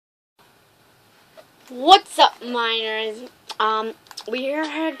What's up, miners? We're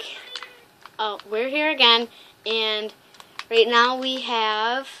here again, and right now we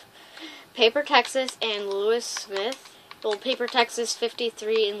have Paper Texas and Lewis Smith. Well,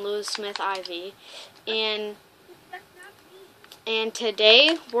 PaperTexas53 and Lewis Smith IV, and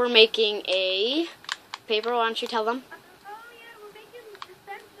today we're making a paper. Why don't you tell them? Oh yeah, we're making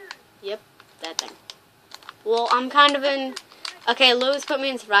dispensers. Yep, that thing. Well, I'm kind of in. Okay, Lewis put me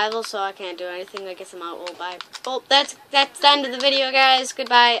in survival, so I can't do anything. I guess I'm out. Well, bye. Well, that's the end of the video, guys.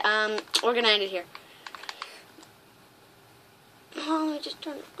 Goodbye. We're gonna end it here. Oh, let me just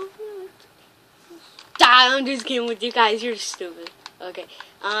turn it off. I'm just kidding with you guys. You're stupid. Okay.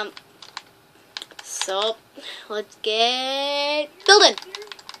 So let's get building.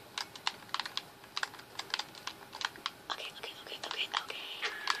 Okay.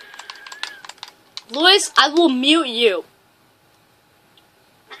 Lewis, I will mute you.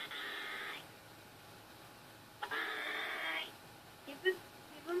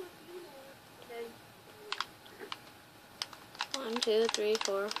 One, 2, 3,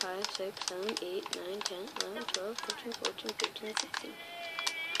 4, 5, 6, 7, 8, 9, 10, 11, 12, 13, 14, 15, 16.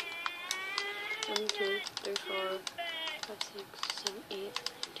 1, 2, 3, 4, 5, 6, 7, 8,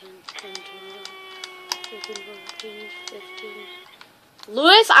 9, 10, 11, 12, 13, 14, 15.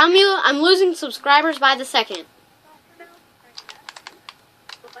 Lewis, I'm losing subscribers by the second.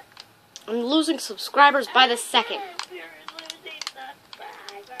 I'm losing subscribers by the second.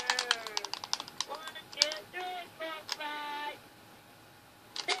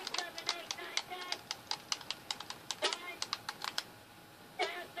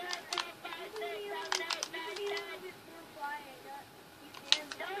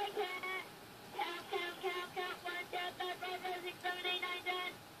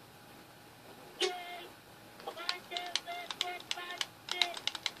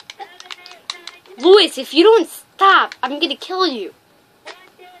 Lewis, if you don't stop, I'm gonna kill you.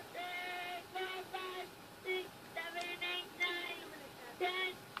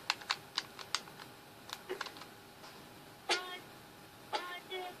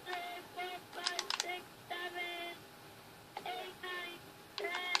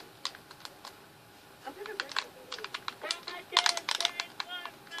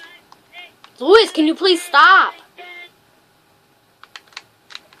 Lewis, can you please stop?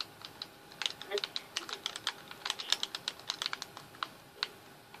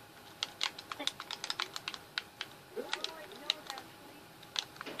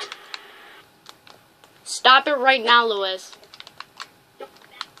 Stop it right now, Lewis.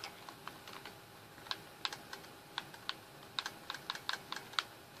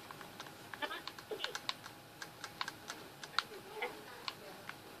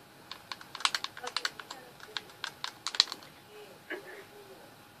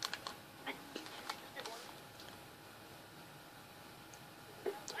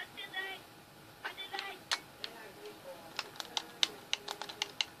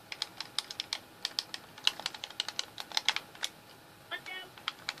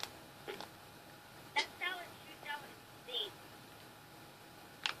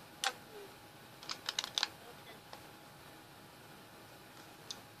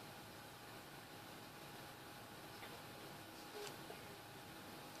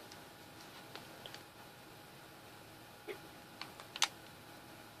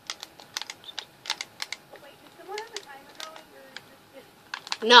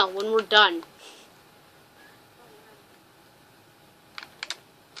 No, when we're done.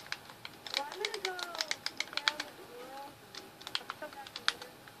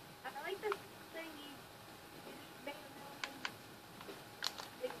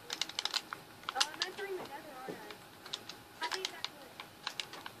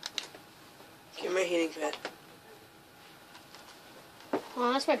 Get my heating pad.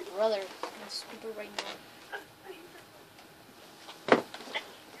 Oh, that's my brother. That's stupid right now.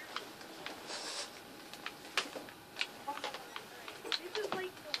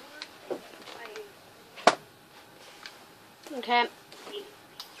 Okay.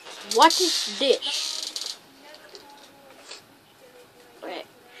 What is this? Wait.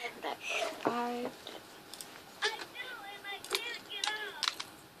 That.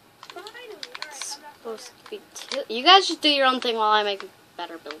 Supposed to be you guys just do your own thing while I make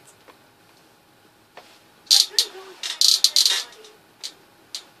better builds.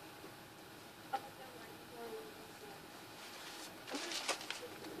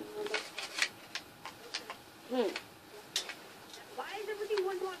 Why is everything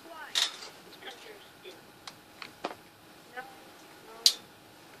one block wide? No.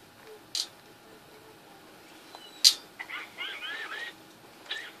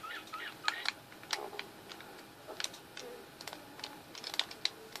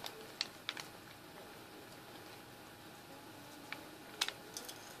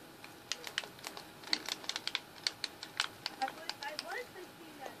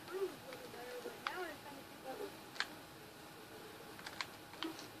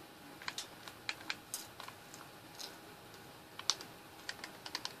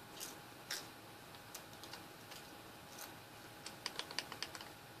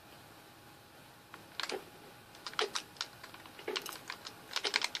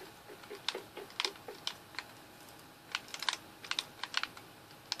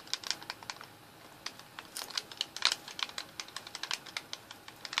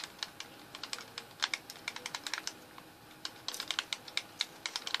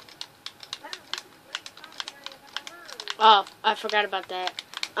 Oh, I forgot about that.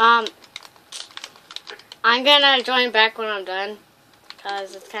 I'm gonna join back when I'm done,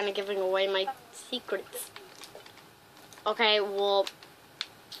 because it's kind of giving away my secrets. Okay, well,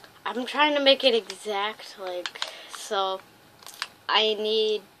 I'm trying to make it exact, like, so I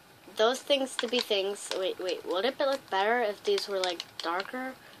need those things to be things. Wait, would it look better if these were, like,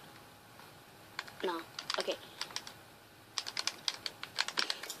 darker? No. Okay.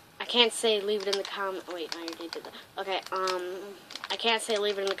 I can't say leave it in the comment. Wait, I already did that. Okay, I can't say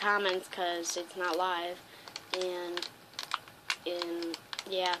leave it in the comments because it's not live. And,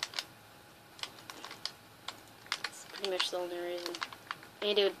 yeah. It's pretty much the only reason.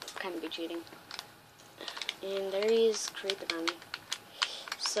 And it would kind of be cheating. And there he is creeping on me.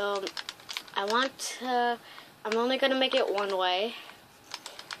 So, I'm only going to make it one way.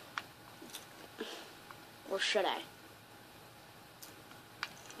 Or should I?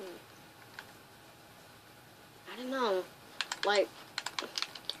 I don't know. Like,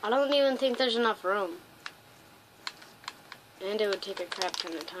 I don't even think there's enough room. And it would take a crap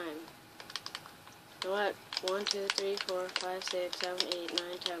ton of time. You know what? 1, 2, 3, 4, 5, 6, 7, 8,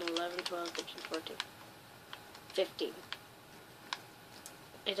 9, 10, 11, 12, 13, 14, 15.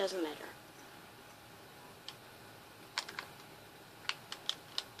 It doesn't matter.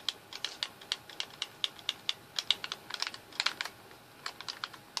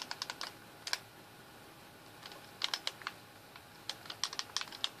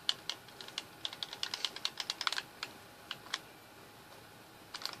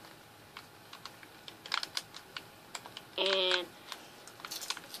 And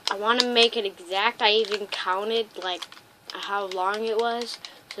I want to make it exact. I even counted, like, how long it was.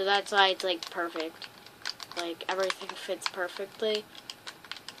 So that's why it's, like, perfect. Like, everything fits perfectly.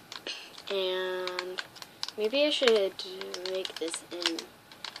 And maybe I should make this in,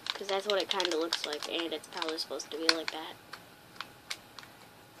 because that's what it kind of looks like. And it's probably supposed to be like that.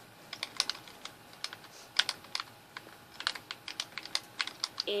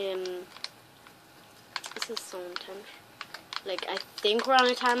 This is so intense. Like, I think we're on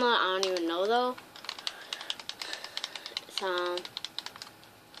a time limit. I don't even know, though. So,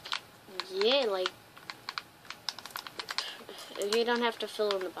 yeah, like, you don't have to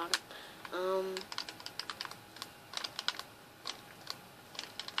fill in the bottom.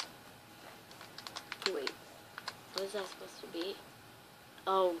 Wait. What is that supposed to be?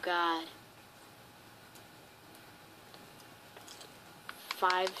 Oh, God.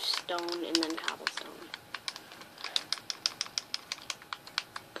 5 stone and then cobblestone.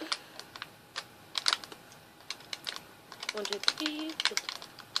 One, two, three.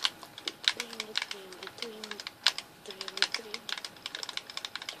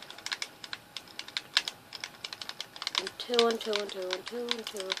 And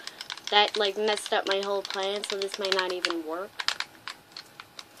two. That, like, messed up my whole plan, so this might not even work.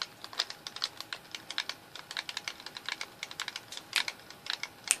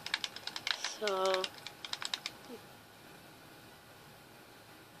 So,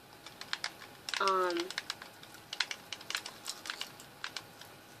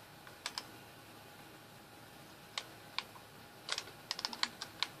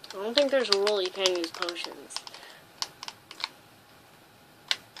 I don't think there's a rule you can't use potions.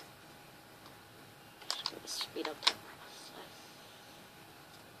 Just gonna speed up the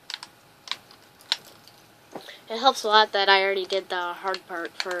process. It helps a lot that I already did the hard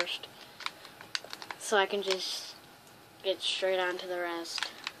part first, so I can just get straight on to the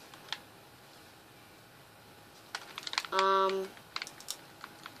rest.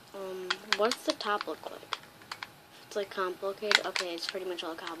 What's the top look like? It's like complicated. Okay, it's pretty much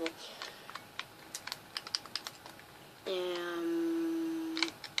all cobble.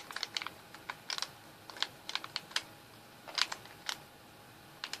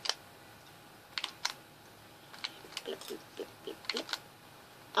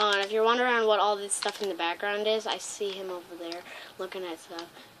 Oh, and if you're wondering what all this stuff in the background is, I see him over there looking at stuff.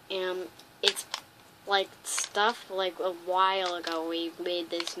 And it's like stuff like a while ago we made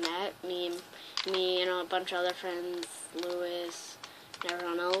this map. Me and a bunch of other friends, Lewis and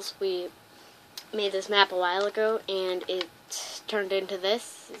everyone else, we made this map a while ago, and it turned into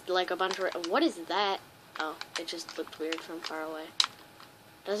this, like a bunch of, what is that? Oh, it just looked weird from far away.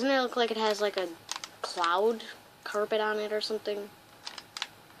 Doesn't it look like it has like a cloud carpet on it or something?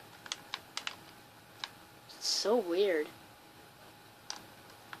 It's so weird.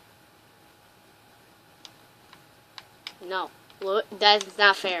 No, that's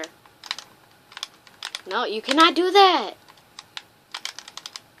not fair. No, you cannot do that.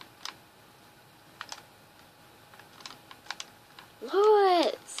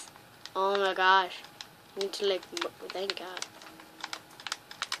 Lewis! Oh my gosh. I need to like, thank God.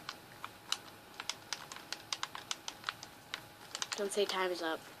 Don't say time is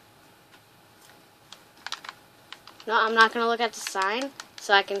up. No, I'm not gonna look at the sign,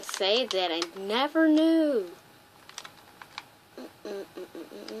 so I can say that I never knew.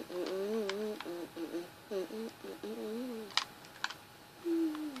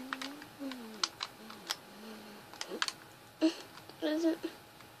 What is it?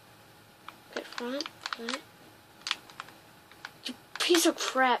 Get front, right? You piece of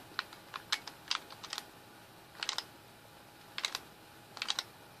crap.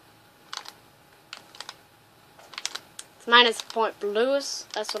 It's minus point blues.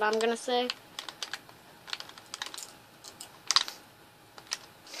 That's what I'm gonna say.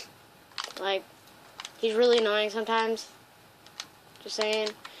 Like, he's really annoying sometimes. Just saying.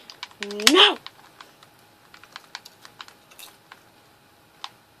 No!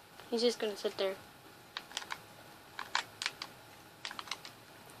 He's just gonna sit there.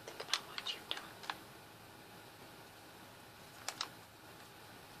 Think about what you've done.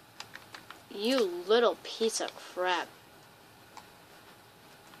 You little piece of crap.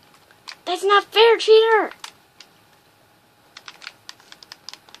 That's not fair, cheater!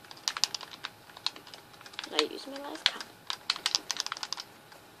 Did I use my last cup?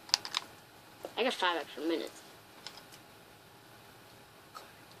 I got 5 extra minutes.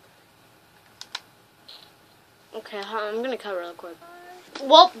 Okay, I'm gonna cut real quick.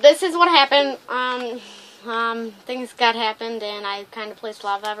 Well, this is what happened. Things got happened, and I kind of placed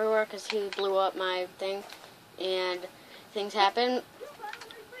lava everywhere because he blew up my thing, and things happened.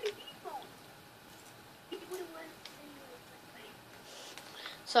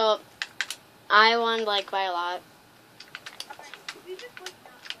 So, I won, like, by a lot.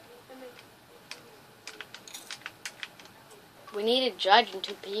 We need a judge and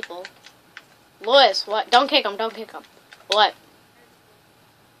 2 people. Louis, what? Don't kick him, don't kick him. What?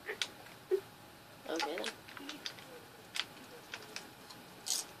 Okay, then.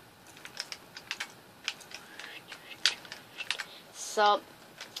 So,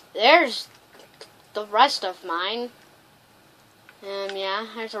 there's the rest of mine. Yeah,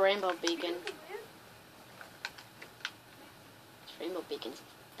 there's a rainbow beacon. This rainbow beacon's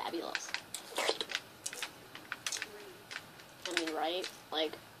fabulous. I mean, right?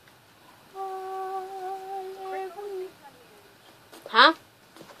 Like, huh?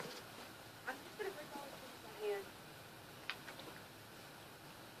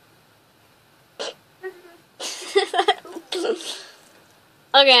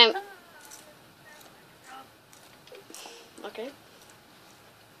 Okay. Okay.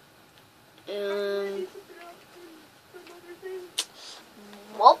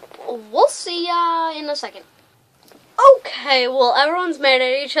 Well, we'll see ya in a second. Okay, well, everyone's mad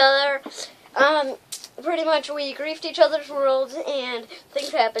at each other. Pretty much we griefed each other's worlds and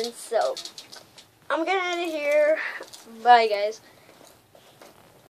things happened, so I'm getting out of here. Bye, guys.